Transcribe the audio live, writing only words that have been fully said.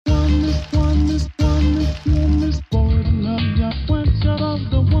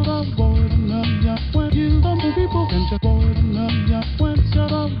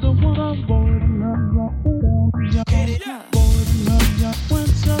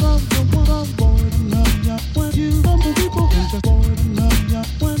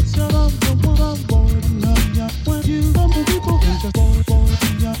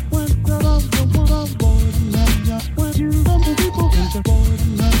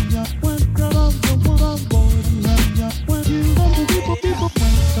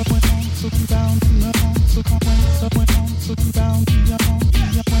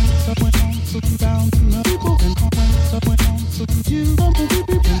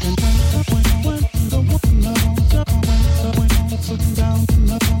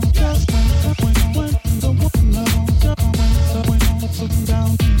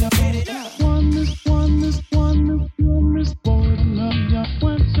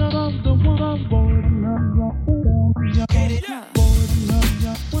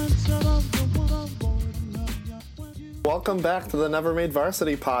Welcome back to the Never Made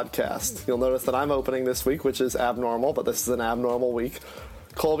Varsity podcast. You'll notice that I'm opening this week, which is abnormal, but this is an abnormal week.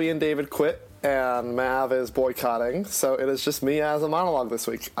 Colby and David quit, and Mav is boycotting, so it is just me as a monologue this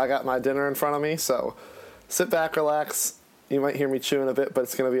week. I got my dinner in front of me, so sit back, relax. You might hear me chewing a bit, but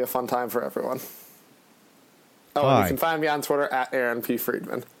it's going to be a fun time for everyone. Oh, and you can find me on Twitter at Aaron P.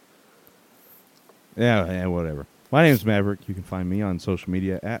 Friedman. Yeah, whatever. My name's Maverick. You can find me on social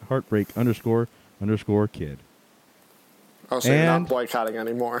media at heartbreak__kid. Oh, so you're not boycotting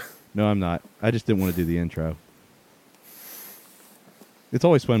anymore. No, I'm not. I just didn't want to do the intro. It's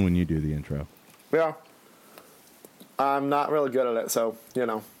always fun when you do the intro. Yeah. I'm not really good at it, so, you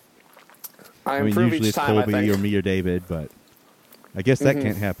know. I improve usually each time, it's Colby I think. or me or David, but I guess that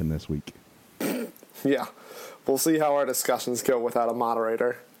can't happen this week. Yeah. We'll see how our discussions go without a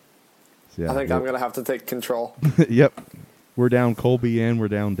moderator. So, yeah, I think I'm going to have to take control. Yep. We're down Colby and we're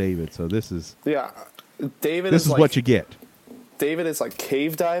down David, so this is... Yeah. This is like, what you get. David is like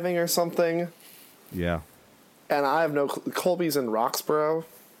cave diving or something. Yeah. And I have no... Colby's in Roxborough.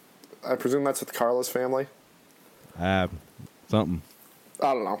 I presume that's with Carla's family. Something.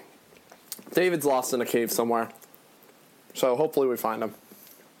 I don't know. David's lost in a cave somewhere. So hopefully we find him.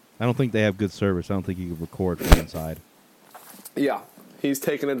 I don't think they have good service. I don't think you can record from inside. Yeah. He's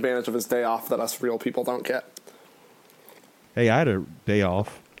taking advantage of his day off that us real people don't get. Hey, I had a day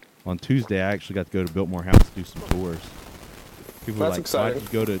off. On Tuesday, I actually got to go to Biltmore House to do some tours. People That's were like, exciting. why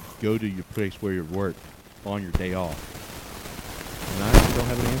did you go to your place where you work on your day off? And I actually don't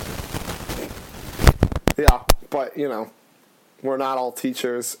have an answer. Yeah, but, you know, we're not all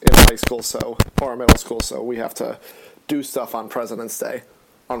teachers in high school or middle school, so we have to do stuff on President's Day,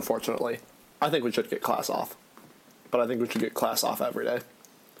 unfortunately. I think we should get class off. But I think we should get class off every day.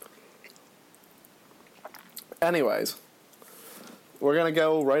 Anyways, we're going to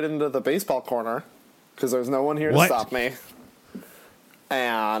go right into the baseball corner, because there's no one here to stop me.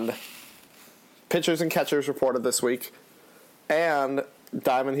 And pitchers and catchers reported this week. And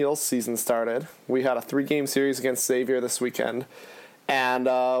Diamond Heels season started. We had a 3-game series against Xavier this weekend. And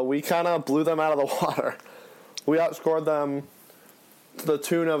we kind of blew them out of the water. We outscored them to the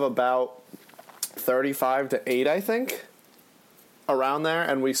tune of about 35-8, I think. Around there.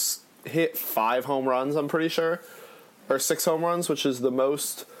 And we hit 5 home runs, I'm pretty sure. Or 6 home runs, which is the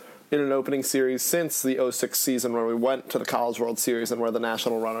most in an opening series since the 2006 season where we went to the College World Series and were the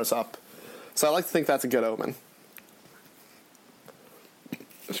national runners-up. So I like to think that's a good omen.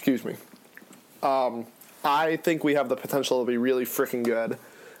 Excuse me. I think we have the potential to be really freaking good.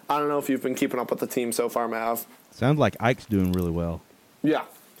 I don't know if you've been keeping up with the team so far, Mav. Sounds like Ike's doing really well. Yeah.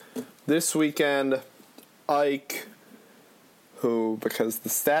 This weekend, Ike, who, because the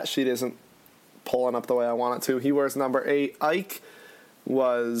stat sheet isn't pulling up the way I want it to, he wears number 8. Ike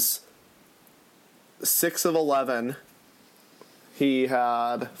was 6 of 11. He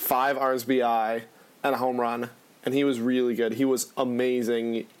had 5 RSBI and a home run, and he was really good. He was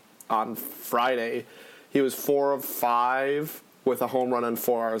amazing on Friday. He was 4 of 5 with a home run and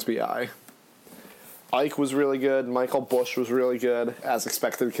 4 RSBI. Ike was really good. Michael Bush was really good, as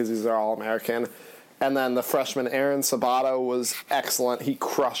expected, because he's our All-American. And then the freshman Aaron Sabato was excellent. He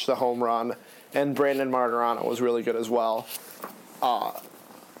crushed the home run. And Brandon Martirano was really good as well.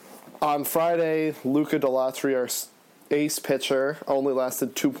 On Friday, Luca Delatry, our ace pitcher, only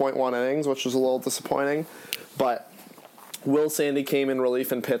lasted 2.1 innings, which was a little disappointing. But Will Sandy came in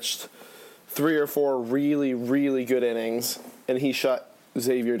relief and pitched 3 or 4 really, really good innings, and he shut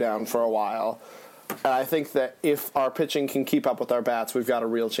Xavier down for a while. And I think that if our pitching can keep up with our bats, we've got a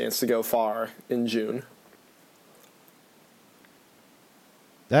real chance to go far in June.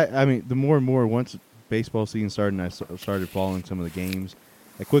 The more and more, once baseball season started and I started following some of the games,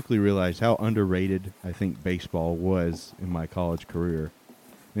 I quickly realized how underrated I think baseball was in my college career.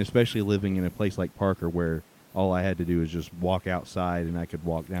 And especially living in a place like Parker where all I had to do was just walk outside and I could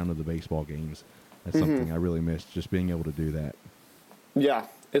walk down to the baseball games. That's something I really missed, just being able to do that. Yeah,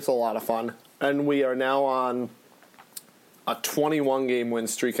 it's a lot of fun. And we are now on a 21-game win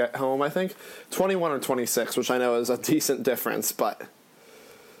streak at home, I think. 21 or 26, which I know is a decent difference, but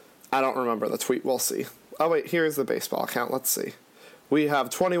I don't remember the tweet. We'll see. Oh, wait, here's the baseball count. Let's see. We have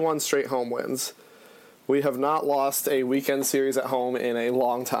 21 straight home wins. We have not lost a weekend series at home in a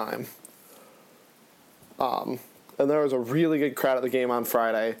long time. And there was a really good crowd at the game on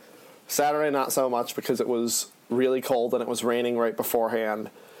Friday. Saturday, not so much because it was really cold and it was raining right beforehand.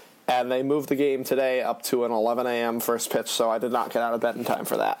 And they moved the game today up to an 11 a.m. first pitch, so I did not get out of bed in time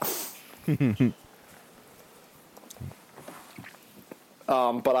for that.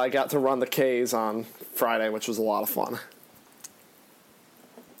 But I got to run the K's on Friday, which was a lot of fun.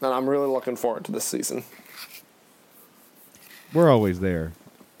 And I'm really looking forward to this season. we're always there.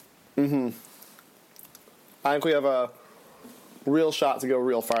 I think we have a real shot to go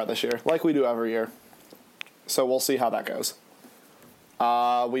real far this year, like we do every year. So we'll see how that goes.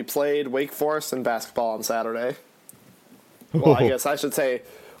 We played Wake Forest in basketball on Saturday. Well, I guess I should say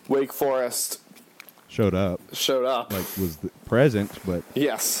Wake Forest showed up. Like, was present, but...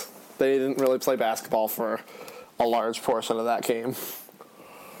 Yes. They didn't really play basketball for a large portion of that game.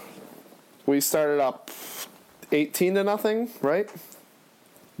 We started up 18-0, right?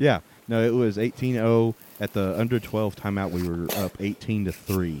 Yeah. No, it was 18-0. At the under-12 timeout, we were up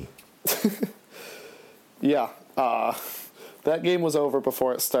 18-3. Yeah. That game was over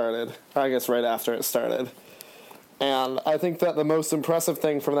before it started. I guess right after it started. And I think that the most impressive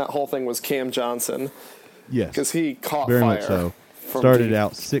thing from that whole thing was Cam Johnson. Yes. Because he caught very fire. Much so. Started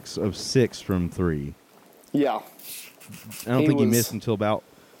out 6 of 6 from 3. Yeah. I don't think he missed until about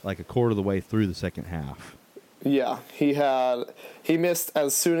like a quarter of the way through the second half. Yeah. He missed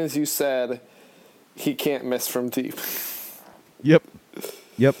as soon as you said he can't miss from deep. Yep.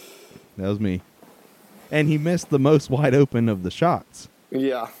 That was me. And he missed the most wide open of the shots.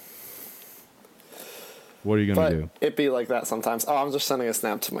 Yeah. What are you going to do? It be like that sometimes. Oh, I'm just sending a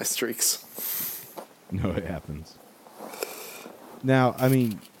snap to my streaks. No, it happens. Now, I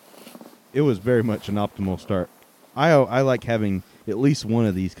mean, it was very much an optimal start. I like having at least one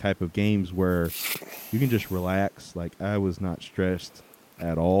of these type of games where you can just relax. Like, I was not stressed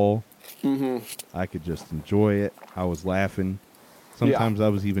at all. Mm-hmm. I could just enjoy it. I was laughing. Sometimes I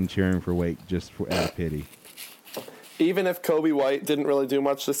was even cheering for Wake just out of pity. Even if Kobe White didn't really do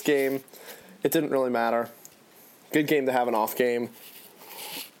much this game, it didn't really matter. Good game to have an off game.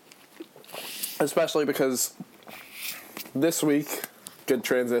 Especially because this week, good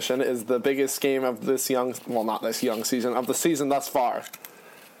transition, is the biggest game of this not this young season, of the season thus far.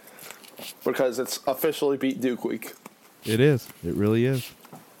 Because it's officially beat Duke week. It is. It really is.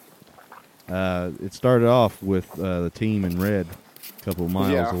 It started off with the team in red a couple of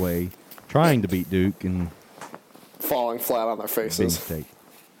miles away trying to beat Duke and falling flat on their faces.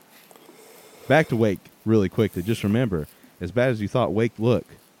 Back to Wake really quickly. Just remember, as bad as you thought Wake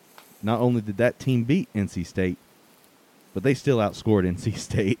looked, not only did that team beat NC State, but they still outscored NC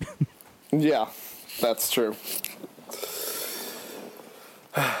State. Yeah, that's true.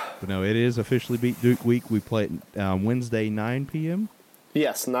 But no, it is officially beat Duke week. We play it Wednesday, 9 p.m.?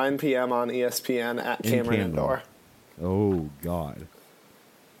 Yes, 9 p.m. on ESPN at Cameron Indoor. Oh, God.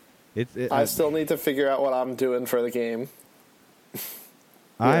 I still need to figure out what I'm doing for the game.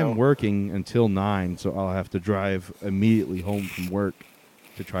 I'm working until 9, so I'll have to drive immediately home from work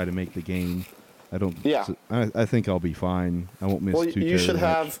to try to make the game. I think I'll be fine. I won't miss too you should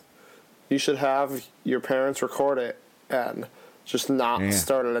much. You should have your parents record it and just not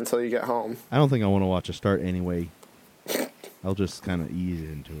start it until you get home. I don't think I want to watch a start anyway. I'll just kind of ease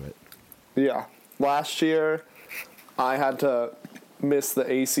into it. Yeah. Last year, I had to miss the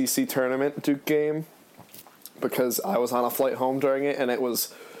ACC tournament Duke game because I was on a flight home during it, and it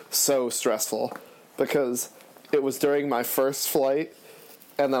was so stressful because it was during my first flight,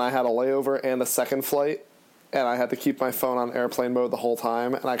 and then I had a layover and a second flight, and I had to keep my phone on airplane mode the whole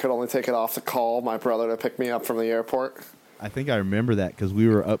time, and I could only take it off to call my brother to pick me up from the airport. I think I remember that because we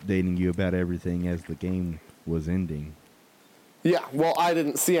were updating you about everything as the game was ending. Yeah, well, I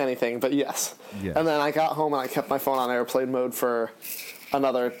didn't see anything, but yes. And then I got home and I kept my phone on airplane mode for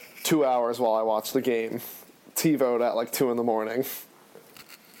another 2 hours while I watched the game. TiVo'd at like 2 in the morning.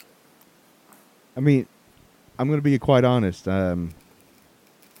 I mean, I'm going to be quite honest.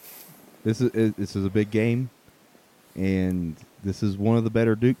 This is a big game, and this is one of the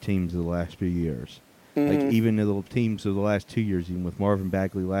better Duke teams of the last few years. Mm-hmm. Like even the teams of the last 2 years, even with Marvin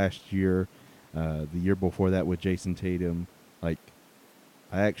Bagley last year, the year before that with Jason Tatum. Like,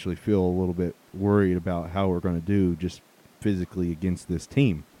 I actually feel a little bit worried about how we're going to do just physically against this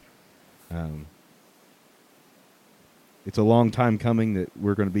team. It's a long time coming that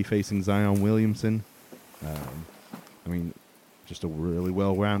we're going to be facing Zion Williamson. I mean, just a really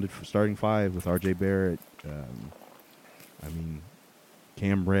well-rounded starting five with R.J. Barrett.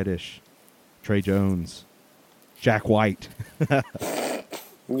 Cam Reddish, Trey Jones, Jack White.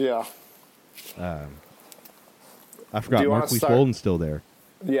 Yeah. I forgot Marquise Bolden's still there.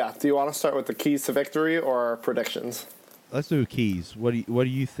 Yeah. Do you want to start with the keys to victory or predictions? Let's do keys. What do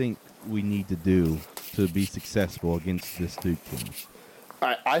you think we need to do to be successful against this Duke team? All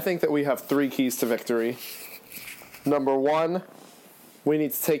right, I think that we have 3 keys to victory. Number 1, we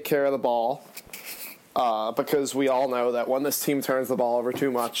need to take care of the ball because we all know that when this team turns the ball over too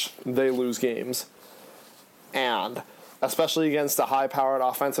much, they lose games. And especially against a high-powered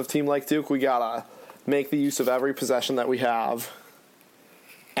offensive team like Duke, we gotta make the use of every possession that we have,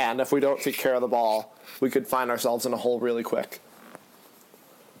 and if we don't take care of the ball, we could find ourselves in a hole really quick.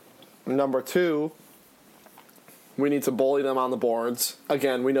 Number 2, we need to bully them on the boards.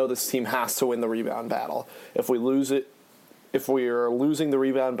 Again, we know this team has to win the rebound battle. If we lose it, if we are losing the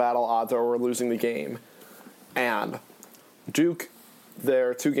rebound battle, odds are we're losing the game. And Duke,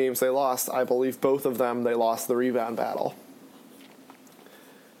 their 2 games they lost, I believe both of them they lost the rebound battle.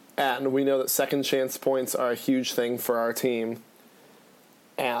 And we know that second chance points are a huge thing for our team.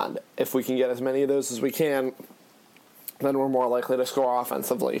 And if we can get as many of those as we can, then we're more likely to score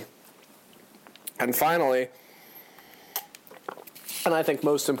offensively. And finally, and I think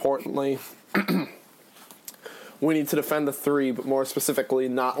most importantly, we need to defend the 3, but more specifically,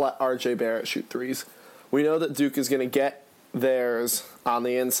 not let RJ Barrett shoot 3s. We know that Duke is going to get theirs on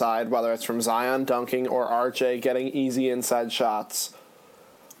the inside, whether it's from Zion dunking or RJ getting easy inside shots.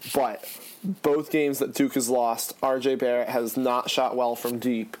 But both games that Duke has lost, RJ Barrett has not shot well from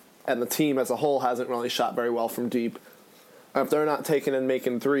deep, and the team as a whole hasn't really shot very well from deep. And if they're not taking and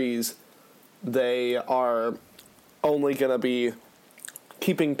making 3s, they are only going to be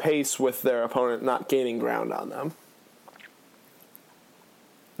keeping pace with their opponent, not gaining ground on them.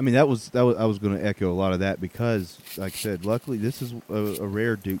 I mean, I was going to echo a lot of that because, like I said, luckily this is a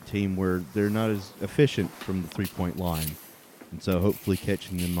rare Duke team where they're not as efficient from the 3-point line. And so hopefully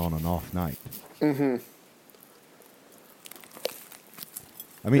catching them on an off night. Mm-hmm.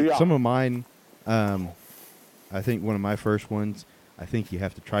 I mean, some of mine, I think one of my first ones, I think you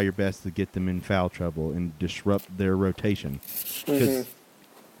have to try your best to get them in foul trouble and disrupt their rotation. Because,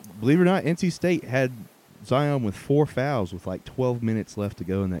 believe it or not, NC State had Zion with 4 fouls with like 12 minutes left to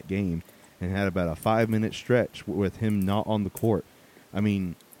go in that game and had about a 5-minute stretch with him not on the court. I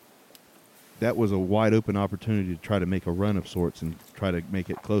mean, that was a wide open opportunity to try to make a run of sorts and try to make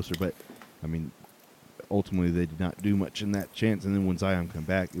it closer. But, I mean, ultimately they did not do much in that chance. And then when Zion came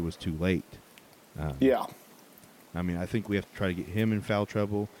back, it was too late. Yeah. I mean, I think we have to try to get him in foul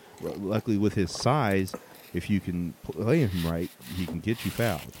trouble. Luckily, with his size, if you can play him right, he can get you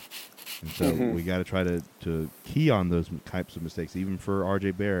fouled. And so we got to try to key on those types of mistakes, even for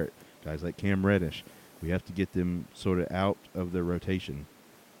R.J. Barrett, guys like Cam Reddish. We have to get them sort of out of their rotation.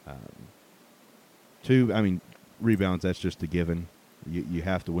 2, I mean, rebounds, that's just a given. You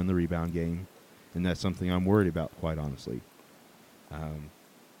have to win the rebound game, and that's something I'm worried about, quite honestly.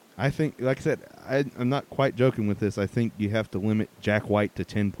 I think, like I said, I'm not quite joking with this. I think you have to limit Jack White to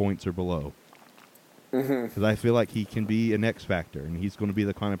 10 points or below. Because I feel like he can be an X factor, and he's going to be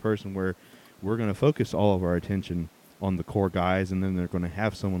the kind of person where we're going to focus all of our attention on the core guys, and then they're going to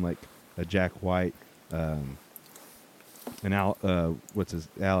have someone like a Jack White, and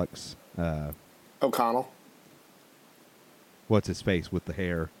Alex O'Connell. What's his face with the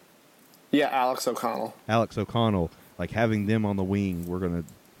hair? Yeah, Alex O'Connell. Alex O'Connell, like having them on the wing, we're going to,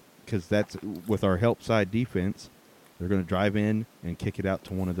 because that's with our help side defense, they're going to drive in and kick it out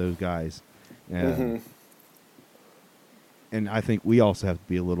to one of those guys. And I think we also have to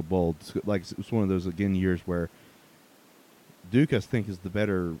be a little bold. Like, it's one of those, again, years where Duke, I think, is the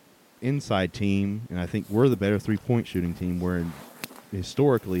better inside team, and I think we're the better three-point shooting team, where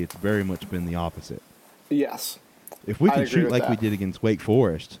historically it's very much been the opposite. Yes. If we can shoot like we did against Wake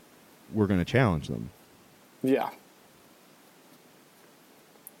Forest, we're going to challenge them. Yeah.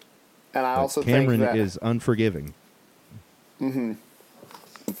 And I also Cameron think that is unforgiving.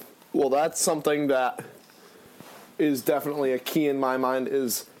 Well, that's something that is definitely a key in my mind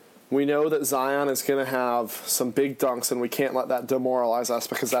is we know that Zion is going to have some big dunks, and we can't let that demoralize us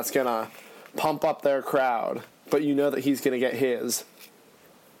because that's going to pump up their crowd. But you know that he's going to get his.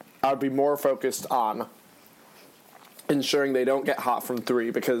 I would be more focused on ensuring they don't get hot from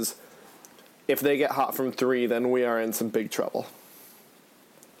 3, because if they get hot from 3, then we are in some big trouble.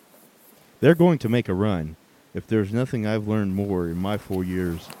 They're going to make a run. If there's nothing I've learned more in my 4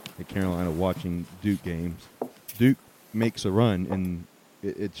 years at Carolina watching Duke games, Duke makes a run, and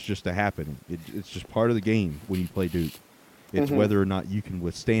it's just a happening. It's just part of the game when you play Duke. It's whether or not you can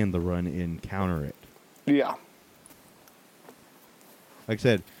withstand the run and counter it. Yeah. Like I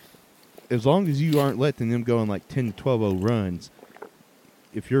said, as long as you aren't letting them go on like 10 to 12-0 runs,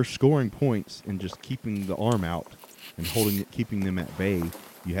 if you're scoring points and just keeping the arm out and keeping them at bay,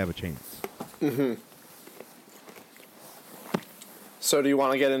 you have a chance. So do you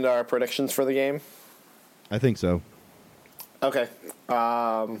want to get into our predictions for the game? I think so. Okay.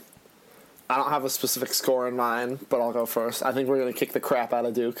 I don't have a specific score in mind, but I'll go first. I think we're going to kick the crap out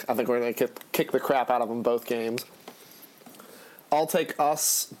of Duke. I think we're going to kick the crap out of them both games. I'll take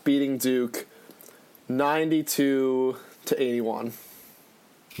us beating Duke 92-81.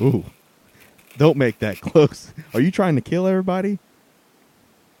 Ooh. Don't make that close. Are you trying to kill everybody?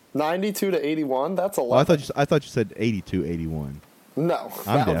 92-81. That's a lot. Well, I thought you said 82-81. No,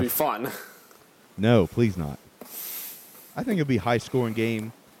 that would be fun. No, please not. I think it'll be a high-scoring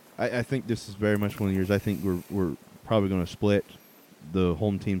game. I think this is very much one of the years. I think we're probably going to split. The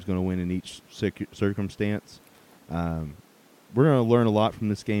home team's going to win in each circumstance. We're going to learn a lot from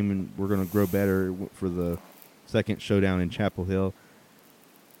this game, and we're going to grow better for the second showdown in Chapel Hill.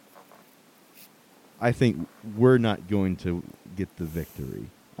 I think we're not going to get the victory.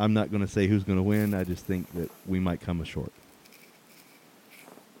 I'm not going to say who's going to win. I just think that we might come short.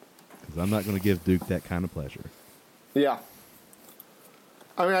 Because I'm not going to give Duke that kind of pleasure. Yeah.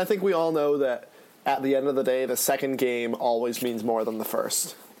 I mean, I think we all know that at the end of the day, the second game always means more than the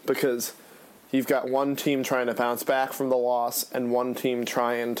first. Because you've got one team trying to bounce back from the loss and one team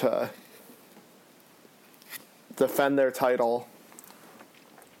trying to defend their title.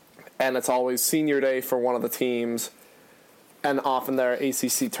 And it's always senior day for one of the teams. And often their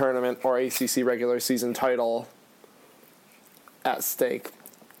ACC tournament or ACC regular season title at stake.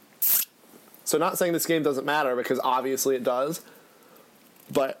 So not saying this game doesn't matter, because obviously it does.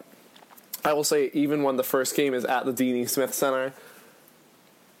 But I will say, even when the first game is at the Dean E. Smith Center,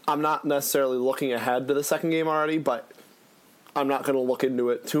 I'm not necessarily looking ahead to the second game already, but I'm not going to look into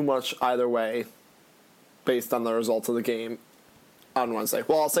it too much either way based on the results of the game on Wednesday.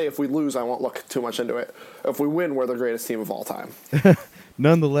 Well, I'll say if we lose, I won't look too much into it. If we win, we're the greatest team of all time.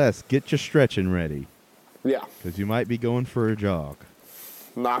 Nonetheless, get your stretching ready. Yeah. Because you might be going for a jog.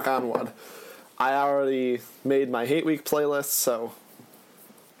 Knock on wood. I already made my Hate Week playlist, so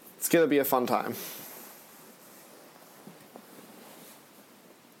it's going to be a fun time.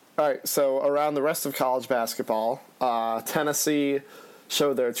 All right, so around the rest of college basketball, Tennessee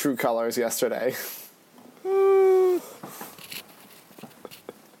showed their true colors yesterday. I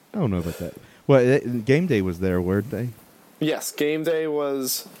don't know about that. Well, game day was there, weren't they? Yes, game day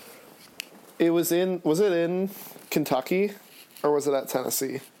was. It was in Kentucky, or was it at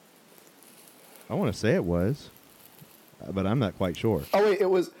Tennessee? I want to say it was, but I'm not quite sure. Oh wait, it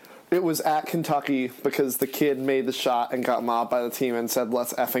was at Kentucky because the kid made the shot and got mobbed by the team and said,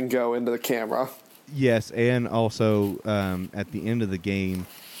 "Let's effing go," into the camera. Yes, and also at the end of the game,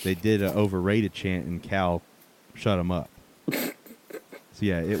 they did an overrated chant and Cal shut them up. So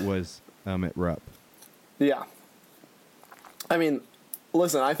yeah, it was at Rupp. Yeah. I mean,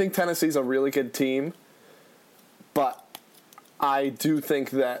 listen, I think Tennessee's a really good team, but I do think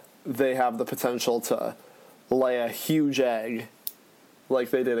that they have the potential to lay a huge egg like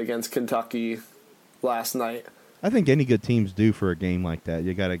they did against Kentucky last night. I think any good teams do for a game like that.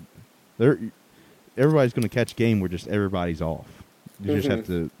 Everybody's going to catch game where just everybody's off. You just have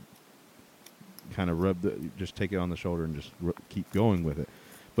to kind of just take it on the shoulder and just keep going with it.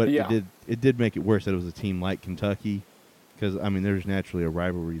 But yeah. It did make it worse that it was a team like Kentucky, because I mean there's naturally a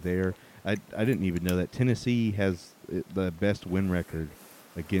rivalry there. I didn't even know that Tennessee has the best win record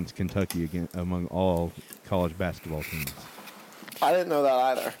against Kentucky among all college basketball teams. I didn't know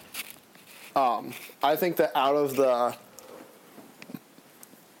that either. I think that out of the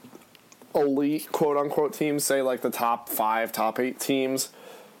elite quote-unquote teams, say like the top 5, top 8 teams,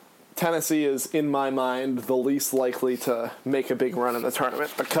 Tennessee is, in my mind, the least likely to make a big run in the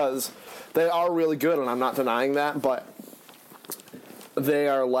tournament because they are really good, and I'm not denying that, but they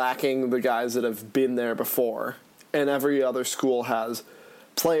are lacking the guys that have been there before, and every other school has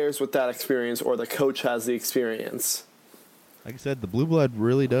players with that experience or the coach has the experience. Like I said, the blue blood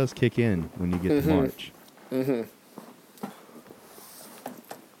really does kick in when you get to March. Mm-hmm.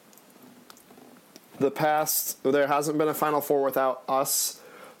 There hasn't been a Final Four without us,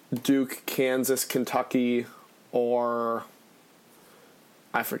 Duke, Kansas, Kentucky, or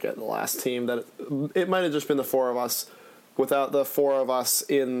I forget the last team. It might have just been the 4 of us, without the 4 of us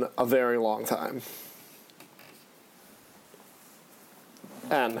in a very long time.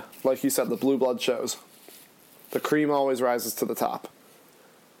 And, like you said, the blue blood shows. The cream always rises to the top.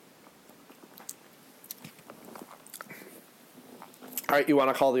 All right, you want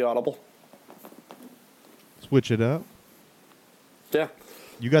to call the audible? Switch it up? Yeah.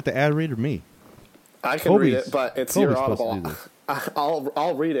 You got the ad read or me? I can read it, but it's your audible.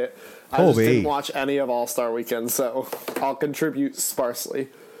 I'll read it. I just didn't watch any of All-Star Weekend, so I'll contribute sparsely.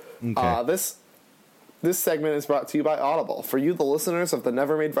 Okay. This segment is brought to you by Audible. For you, the listeners of the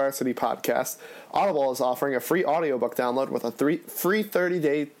Never Made Varsity podcast, Audible is offering a free audiobook download with a free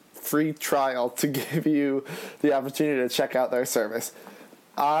 30-day free trial to give you the opportunity to check out their service.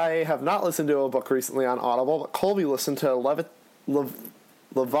 I have not listened to a book recently on Audible, but Colby listened to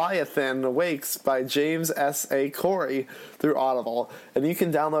Leviathan Awakes by James S.A. Corey through Audible, and you can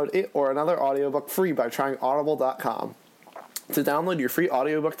download it or another audiobook free by trying audible.com. To download your free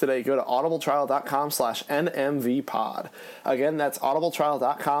audiobook today, go to audibletrial.com/nmvpod. Again, that's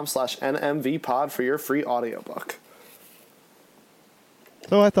audibletrial.com/nmvpod for your free audiobook.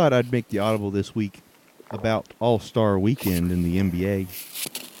 So I thought I'd make the Audible this week about All-Star Weekend in the NBA.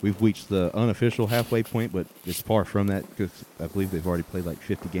 We've reached the unofficial halfway point, but it's far from that because I believe they've already played like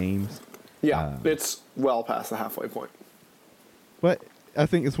 50 games. Yeah, it's well past the halfway point. But I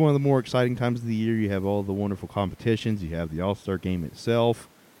think it's one of the more exciting times of the year. You have all the wonderful competitions. You have the All-Star Game itself.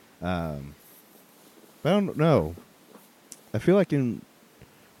 But I don't know. I feel like in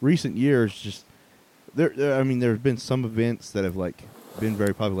recent years, just there have been some events that have like been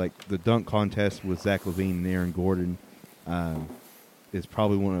very popular, like the dunk contest with Zach LaVine and Aaron Gordon. Is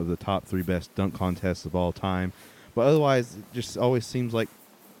probably one of the top 3 best dunk contests of all time. But otherwise, it just always seems like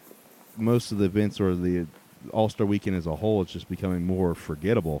most of the events or the All-Star Weekend as a whole is just becoming more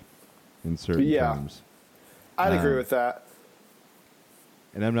forgettable in certain terms. I'd agree with that.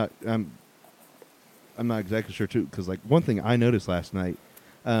 And I'm not exactly sure too, because like one thing I noticed last night,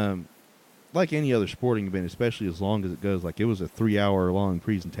 like any other sporting event, especially as long as it goes, like it was a 3-hour long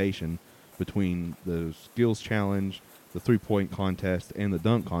presentation between the skills challenge, the 3-point contest, and the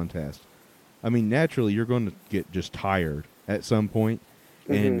dunk contest. I mean, naturally, you're going to get just tired at some point.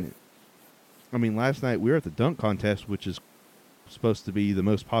 Mm-hmm. And, I mean, last night we were at the dunk contest, which is supposed to be the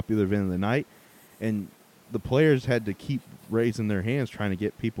most popular event of the night, and the players had to keep raising their hands trying to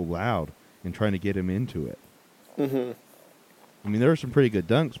get people loud and trying to get them into it. Mm-hmm. I mean, there were some pretty good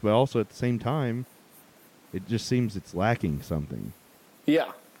dunks, but also at the same time, it just seems it's lacking something.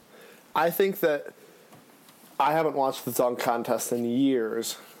 Yeah. I think that I haven't watched the dunk contest in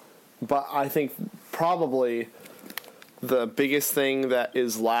years, but I think probably the biggest thing that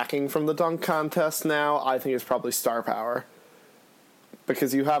is lacking from the dunk contest now, I think, is probably star power.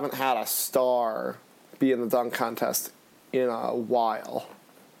 Because you haven't had a star be in the dunk contest in a while.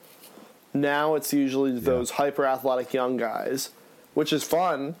 Now it's usually those hyper-athletic young guys, which is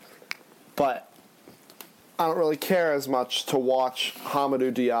fun, but I don't really care as much to watch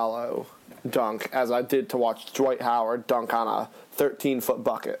Hamidou Diallo dunk as I did to watch Dwight Howard dunk on a 13-foot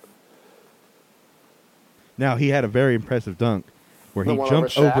bucket. Now, he had a very impressive dunk where he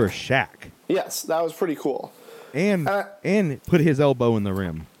jumped over Shaq. Yes, that was pretty cool. And put his elbow in the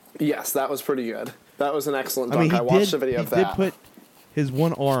rim. Yes, that was pretty good. That was an excellent dunk. I watched the video of that. He did put his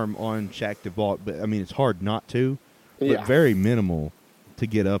one arm on Shaq DeVault, but, I mean, it's hard not to. But very minimal to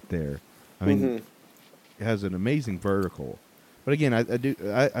get up there. I mean, it has an amazing vertical. But again,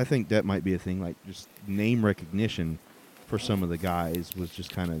 I think that might be a thing, like just name recognition for some of the guys was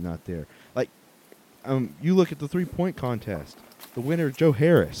just kind of not there. Like, you look at the 3-point contest. The winner, Joe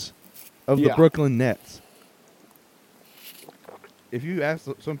Harris, of the Brooklyn Nets. If you ask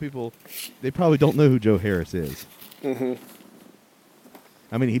some people, they probably don't know who Joe Harris is. Mm-hmm.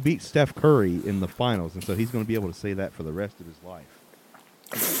 I mean, he beat Steph Curry in the finals, and so he's going to be able to say that for the rest of his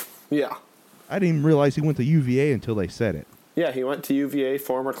life. Yeah. I didn't even realize he went to UVA until they said it. Yeah, he went to UVA,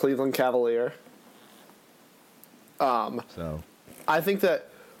 former Cleveland Cavalier. So I think that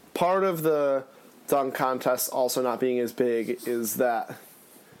part of the dunk contest also not being as big is that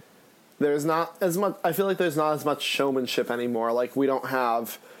there's not as much. I feel like there's not as much showmanship anymore. Like, we don't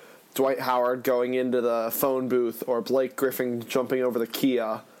have Dwight Howard going into the phone booth or Blake Griffin jumping over the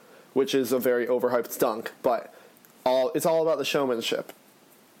Kia, which is a very overhyped dunk. But it's all about the showmanship.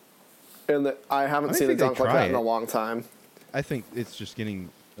 And I haven't seen a dunk like that in a long time. I think it's just getting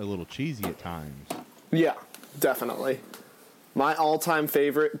a little cheesy at times. Yeah, definitely. My all-time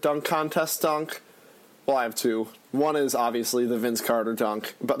favorite dunk contest dunk, well, I have 2. One is obviously the Vince Carter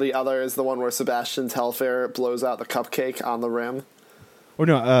dunk, but the other is the one where Sebastian Telfair blows out the cupcake on the rim. Or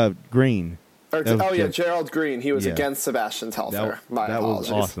no, Green. Gerald Green. He was against Sebastian Telfair. That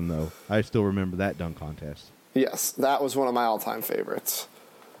was awesome, though. I still remember that dunk contest. Yes, that was one of my all-time favorites.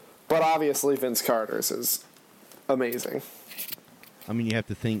 But obviously Vince Carter's is amazing. I mean, you have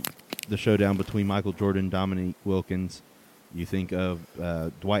to think the showdown between Michael Jordan and Dominique Wilkins. You think of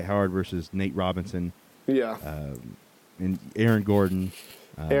Dwight Howard versus Nate Robinson. Yeah. And Aaron Gordon.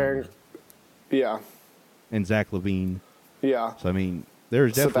 And Zach LaVine. Yeah. So, I mean,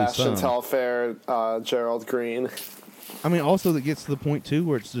 there's definitely Sebastian Telfair, Gerald Green. I mean, also that gets to the point, too,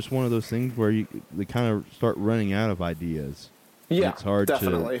 where it's just one of those things where they kind of start running out of ideas. Yeah, it's hard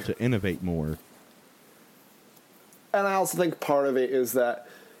definitely. to innovate more. And I also think part of it is that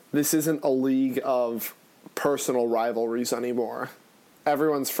this isn't a league of personal rivalries anymore.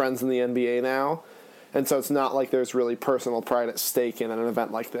 Everyone's friends in the NBA now, And so it's not like there's really personal pride at stake in an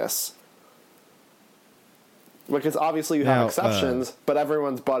event like this. Because obviously you have exceptions, but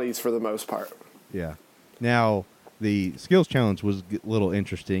everyone's buddies for the most part. Yeah. Now, the skills challenge was a little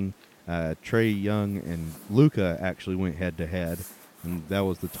interesting. Trae Young and Luka actually went head-to-head, and that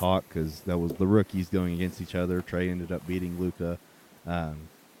was the talk because that was the rookies going against each other. Trae ended up beating Luka, and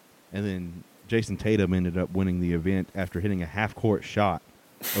then Jason Tatum ended up winning the event after hitting a half-court shot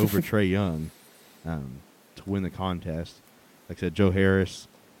over Trae Young to win the contest. Like I said, Joe Harris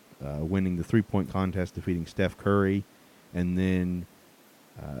winning the three-point contest, defeating Steph Curry, and then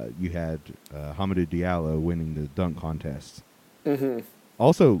you had Hamidou Diallo winning the dunk contest. Mm-hmm.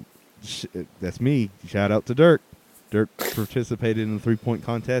 Also, that's me. Shout out to Dirk. Dirk participated in the three-point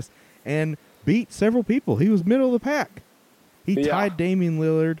contest and beat several people. He was middle of the pack. He tied Damian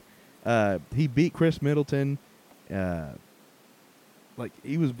Lillard. He beat Chris Middleton. He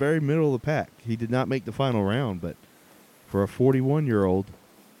was very middle of the pack. He did not make the final round, but for a 41-year-old.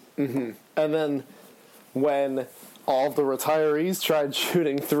 Mm-hmm. And then when all of the retirees tried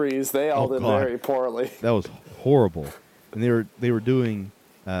shooting threes, they all did very poorly. That was horrible. And they were doing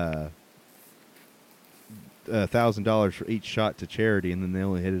 $1,000 for each shot to charity, and then they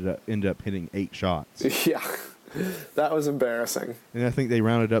only ended up hitting 8 shots. Yeah, that was embarrassing. And I think they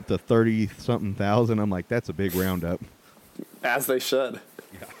rounded up to 30-something thousand. I'm like, that's a big roundup. As they should.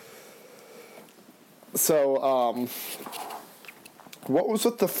 Yeah. So, what was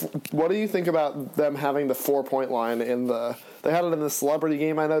with what do you think about them having the 4-point line they had it in the celebrity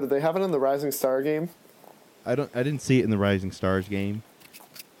game, I know. Did they have it in the Rising Star game? I didn't see it in the Rising Stars game,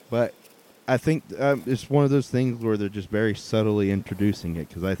 but I think it's one of those things where they're just very subtly introducing it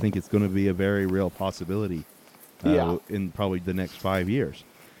because I think it's going to be a very real possibility in probably the next 5 years.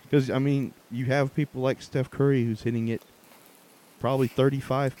 Because, I mean, you have people like Steph Curry who's hitting it probably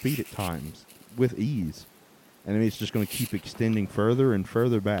 35 feet at times with ease. And I mean, it's just going to keep extending further and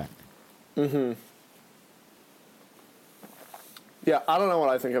further back. Mm-hmm. Yeah, I don't know what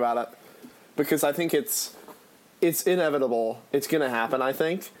I think about it because I think it's inevitable. It's going to happen, I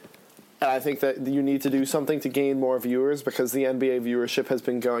think. And I think that you need to do something to gain more viewers because the NBA viewership has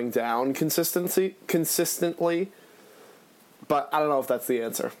been going down consistently. But I don't know if that's the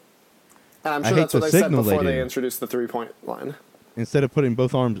answer. And I'm sure that's what they said before they introduced the 3-point line. Instead of putting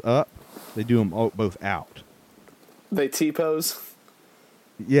both arms up, they do them both out. They T-pose?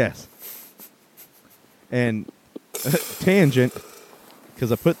 Yes. And tangent,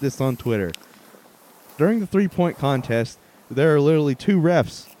 because I put this on Twitter. During the 3-point contest, there are literally 2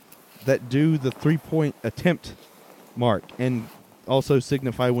 refs that do the 3-point attempt mark and also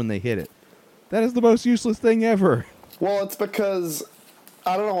signify when they hit it. That is the most useless thing ever. Well, it's because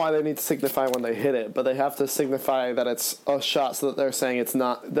I don't know why they need to signify when they hit it, but they have to signify that it's a shot so that they're saying it's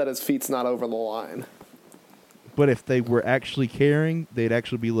not, that his feet's not over the line. But if they were actually caring, they'd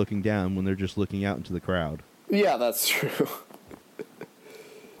actually be looking down when they're just looking out into the crowd. Yeah, that's true.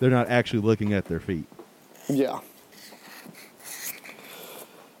 They're not actually looking at their feet. Yeah.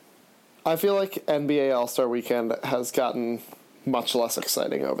 I feel like NBA All-Star Weekend has gotten much less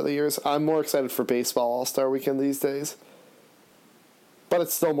exciting over the years. I'm more excited for Baseball All-Star Weekend these days. But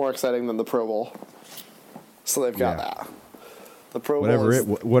it's still more exciting than the Pro Bowl. So they've got that. The Pro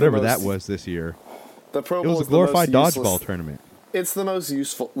Bowl whatever that was this year. The Pro Bowl was a glorified dodgeball tournament. It's the most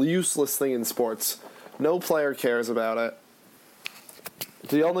useless thing in sports. No player cares about it.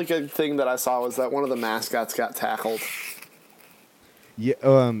 The only good thing that I saw was that one of the mascots got tackled.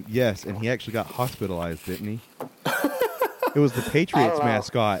 Yeah, yes, and he actually got hospitalized, didn't he? It was the Patriots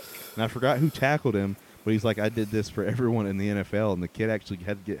mascot, and I forgot who tackled him, but he's like, I did this for everyone in the NFL, and the kid actually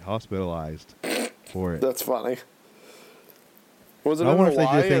had to get hospitalized for it. That's funny. Was it in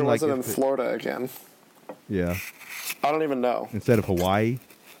Hawaii or was it in Florida again? Yeah. I don't even know. Instead of Hawaii?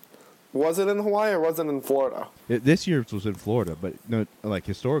 Was it in Hawaii or was it in Florida? This year was in Florida, but no, like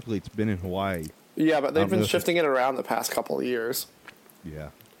historically it's been in Hawaii. Yeah, but they've been shifting it around the past couple of years. Yeah.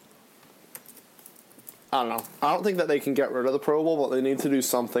 I don't know. I don't think that they can get rid of the Pro Bowl, but they need to do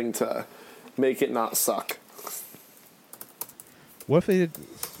something to make it not suck. What if they did,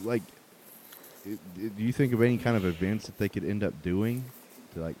 like, do you think of any kind of events that they could end up doing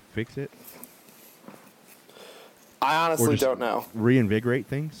to, like, fix it? I honestly don't know. Reinvigorate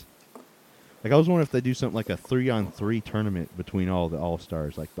things? Like, I was wondering if they do something like a 3-on-3 tournament between all the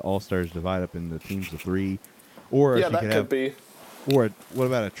All-Stars. Like, the All-Stars divide up into teams of 3. Or yeah, that could be. Or what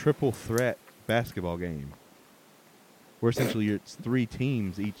about a triple threat basketball game? Where essentially it's 3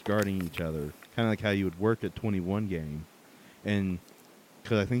 teams each guarding each other. Kind of like how you would work a 21 game. And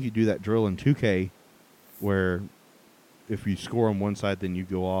because I think you do that drill in 2K where if you score on one side, then you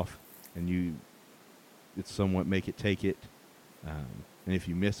go off and you it's somewhat make it take it. And if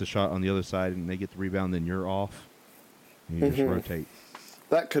you miss a shot on the other side and they get the rebound, then you're off. And you just rotate.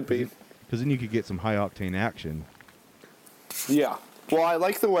 That could be. Because then you could get some high octane action. Yeah. Well, I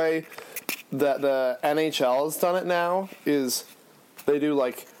like the way that the NHL has done it now. Is they do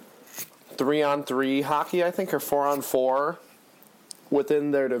like 3-on-3 hockey, I think, or 4-on-4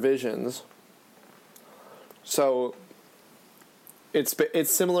 within their divisions. So it's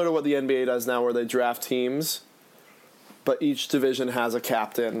similar to what the NBA does now, where they draft teams, but each division has a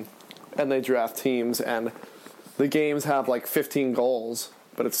captain, and they draft teams, and the games have like 15 goals,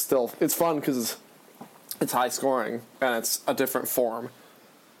 but it's fun because it's high scoring and it's a different form.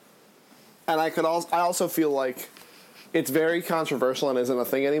 And I also feel like it's very controversial and isn't a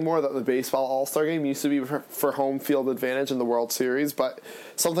thing anymore that the baseball All-Star Game used to be for home field advantage in the World Series, but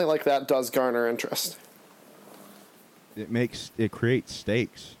something like that does garner interest. It creates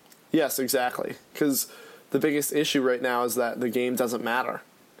stakes. Yes, exactly. Because the biggest issue right now is that the game doesn't matter,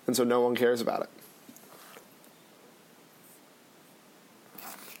 and so no one cares about it.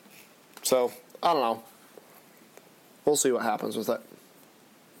 So, I don't know. We'll see what happens with it.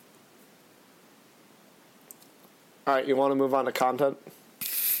 All right, you want to move on to content?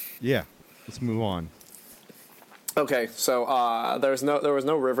 Yeah, let's move on. Okay, so there was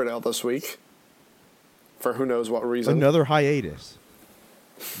no Riverdale this week. For who knows what reason. Another hiatus.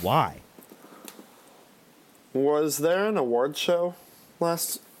 Why? Was there an award show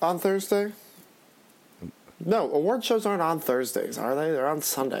on Thursday? No, award shows aren't on Thursdays, are they? They're on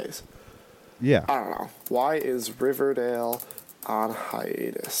Sundays. Yeah. I don't know. Why is Riverdale on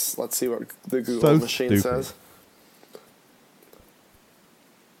hiatus? Let's see what the Google machine says.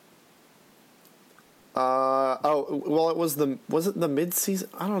 Was it the mid-season?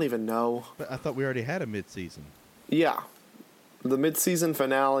 I don't even know. But I thought we already had a mid-season. Yeah. The mid-season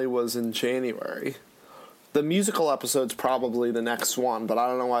finale was in January. The musical episode's probably the next one, but I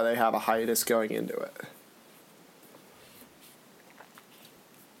don't know why they have a hiatus going into it.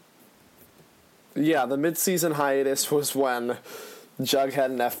 Yeah, the mid-season hiatus was when Jughead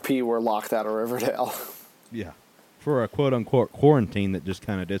and FP were locked out of Riverdale. Yeah. For a quote-unquote quarantine that just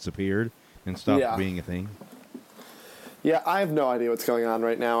kind of disappeared and stopped being a thing. Yeah, I have no idea what's going on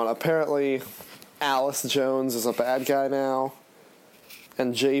right now, and apparently Alice Jones is a bad guy now,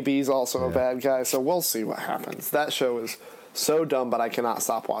 and JB's also a bad guy, so we'll see what happens. That show is so dumb, but I cannot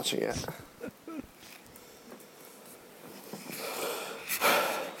stop watching it.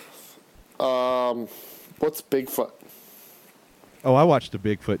 What's Bigfoot? Oh, I watched a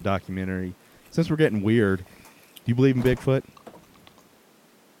Bigfoot documentary. Since we're getting weird, do you believe in Bigfoot?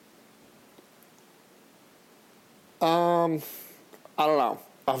 I don't know.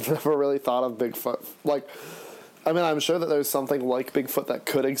 I've never really thought of Bigfoot. I'm sure that there's something like Bigfoot that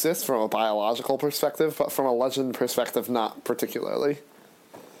could exist from a biological perspective, but from a legend perspective, not particularly.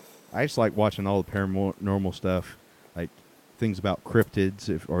 I just like watching all the paranormal stuff, like things about cryptids,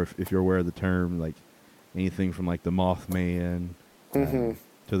 if you're aware of the term, like anything from like the Mothman to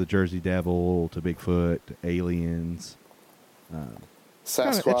the Jersey Devil to Bigfoot to aliens.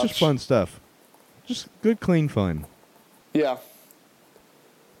 Sasquatch. It's just fun stuff. Just good, clean fun. Yeah.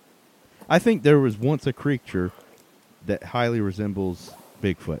 I think there was once a creature that highly resembles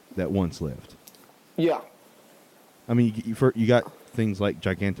Bigfoot that once lived. Yeah. I mean, you got things like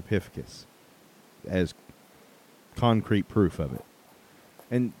Gigantopithecus as concrete proof of it.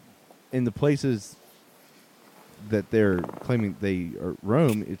 And in the places that they're claiming they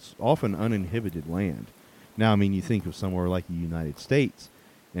roam, it's often uninhibited land. Now, I mean, you think of somewhere like the United States,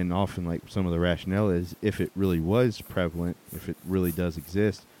 and often like some of the rationale is if it really was prevalent, if it really does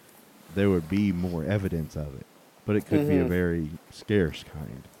exist, there would be more evidence of it. But it could be a very scarce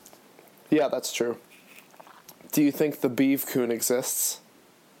kind. Yeah, that's true. Do you think the Beeve Coon exists?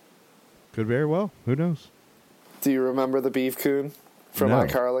 Could very well. Who knows? Do you remember the Beeve Coon from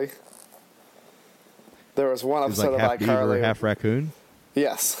iCarly? There was one episode of half iCarly. Beaver, half raccoon?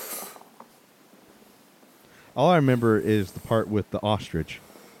 Yes. All I remember is the part with the ostrich.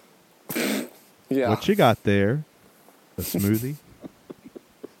 Yeah. What you got there? A smoothie?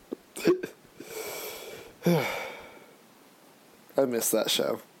 I missed that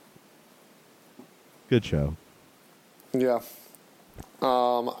show. Good show. Yeah.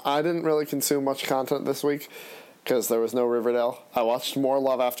 I didn't really consume much content this week because there was no Riverdale. I watched more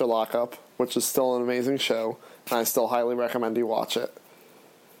Love After Lockup, which is still an amazing show, and I still highly recommend you watch it.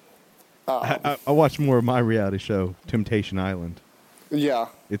 I watched more of my reality show, Temptation Island. Yeah.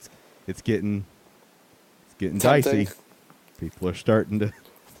 It's getting dicey. People are starting to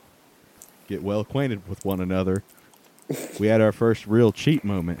get well acquainted with one another. We had our first real cheat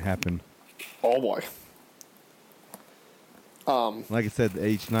moment happen. Oh boy. Like I said,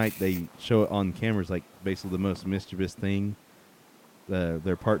 each night they show it on cameras, like basically the most mischievous thing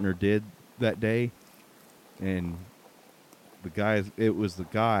their partner did that day, and it was the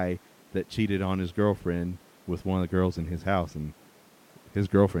guy that cheated on his girlfriend with one of the girls in his house, and his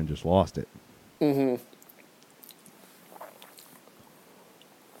girlfriend just lost it. Mm-hmm.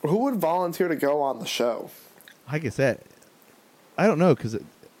 Who would volunteer to go on the show? Like I said, I don't know, because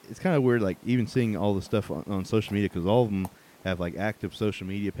it's kind of weird, like, even seeing all the stuff on social media, because all of them have, like, active social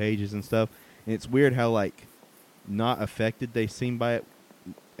media pages and stuff, and it's weird how, like, not affected they seem by it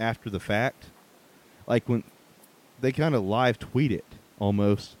after the fact. Like, when they kind of live tweet it,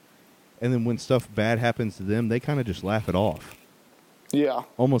 almost, and then when stuff bad happens to them, they kind of just laugh it off. Yeah.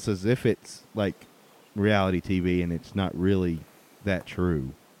 Almost as if it's, like, reality TV, and it's not really that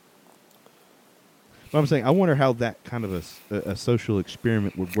true. But I'm saying, I wonder how that kind of a social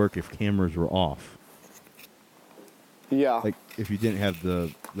experiment would work if cameras were off. Yeah. Like, if you didn't have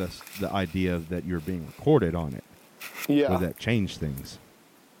the idea that you're being recorded on it. Yeah. Would that change things?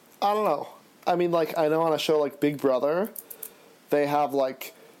 I don't know. I mean, like, I know on a show like Big Brother, they have,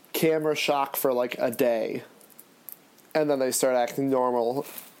 like, camera shock for, like, a day. And then they start acting normal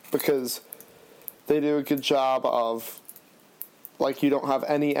because they do a good job of, like, you don't have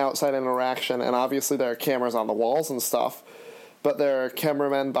any outside interaction. And obviously there are cameras on the walls and stuff. But there are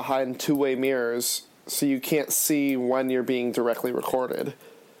cameramen behind two-way mirrors, so you can't see when you're being directly recorded.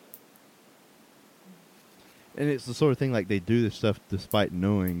 And it's the sort of thing, like, they do this stuff despite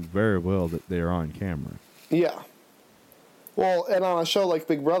knowing very well that they're on camera. Yeah. Well, and on a show like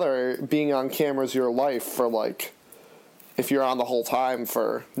Big Brother, being on camera is your life for, like, if you're on the whole time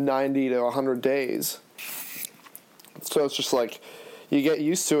for 90 to 100 days. So it's just like, you get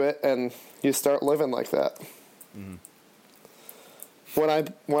used to it and you start living like that. Mm-hmm.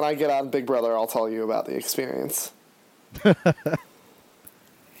 When I get on Big Brother, I'll tell you about the experience. I'm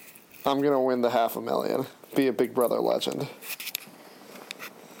going to win the $500,000. Be a Big Brother legend.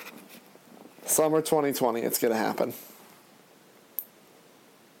 Summer 2020, it's going to happen.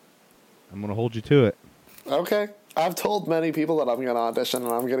 I'm going to hold you to it. Okay. I've told many people that I'm going to audition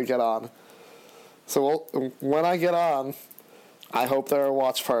and I'm going to get on. So when I get on, I hope there are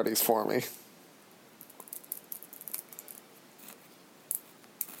watch parties for me.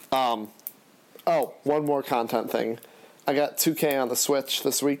 Oh, one more content thing. I got 2K on the Switch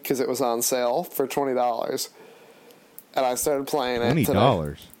this week because it was on sale for $20. And I started playing it today.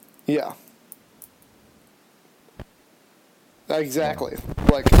 $20? Yeah. Exactly.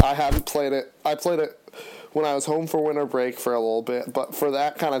 Like, I haven't played it. I played it when I was home for winter break for a little bit, but for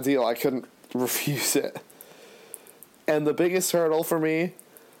that kind of deal, I couldn't refuse it. And the biggest hurdle for me,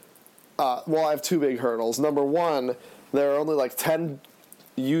 I have two big hurdles. Number one, there are only like 10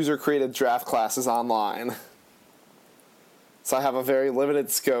 user-created draft classes online. So I have a very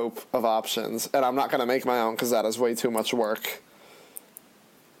limited scope of options, and I'm not going to make my own because that is way too much work.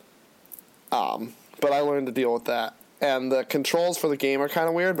 But I learned to deal with that. And the controls for the game are kind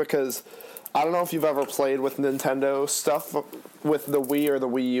of weird because I don't know if you've ever played with Nintendo stuff with the Wii or the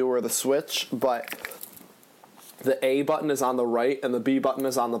Wii U or the Switch, but the A button is on the right and the B button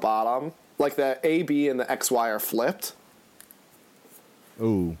is on the bottom. Like the A, B, and the XY are flipped.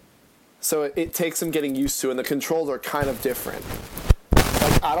 Ooh. So it takes some getting used to, and the controls are kind of different.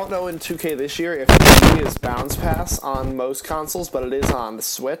 Like, I don't know in 2K this year if it is bounce pass on most consoles, but it is on the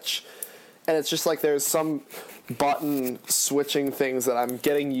Switch. And it's just like there's some button switching things that I'm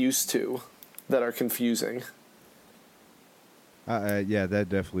getting used to that are confusing. Yeah, that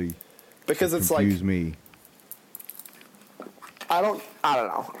definitely because it's like confused me. I don't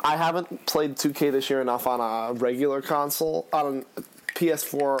know. I haven't played 2K this year enough on a regular console, on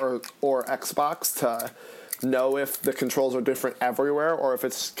PS4 or Xbox to know if the controls are different everywhere or if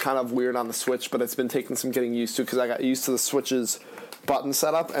it's kind of weird on the Switch, but it's been taking some getting used to because I got used to the Switch's button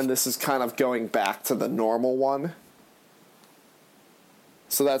setup, and this is kind of going back to the normal one.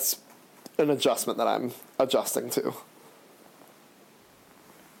 So that's an adjustment that I'm adjusting to.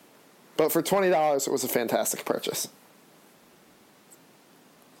 But for $20, it was a fantastic purchase.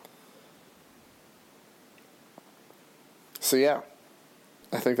 So yeah,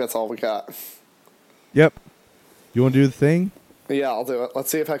 I think that's all we got. Yep. You want to do the thing? Yeah, I'll do it.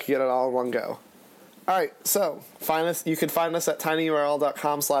 Let's see if I can get it all in one go. All right, so find us. You can find us at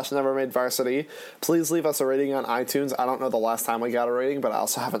tinyurl.com/nevermadevarsity. Please leave us a rating on iTunes. I don't know the last time we got a rating, but I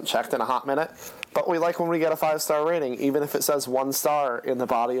also haven't checked in a hot minute. But we like when we get a 5-star rating, even if it says 1 star in the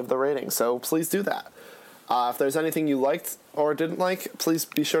body of the rating. So please do that. If there's anything you liked or didn't like, please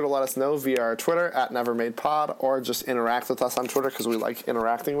be sure to let us know via our Twitter at NeverMadePod, or just interact with us on Twitter because we like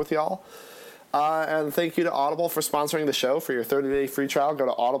interacting with y'all. And thank you to Audible for sponsoring the show. For your 30-day free trial, go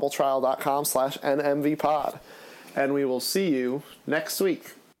to audibletrial.com/NMVPod. And we will see you next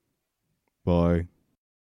week. Bye.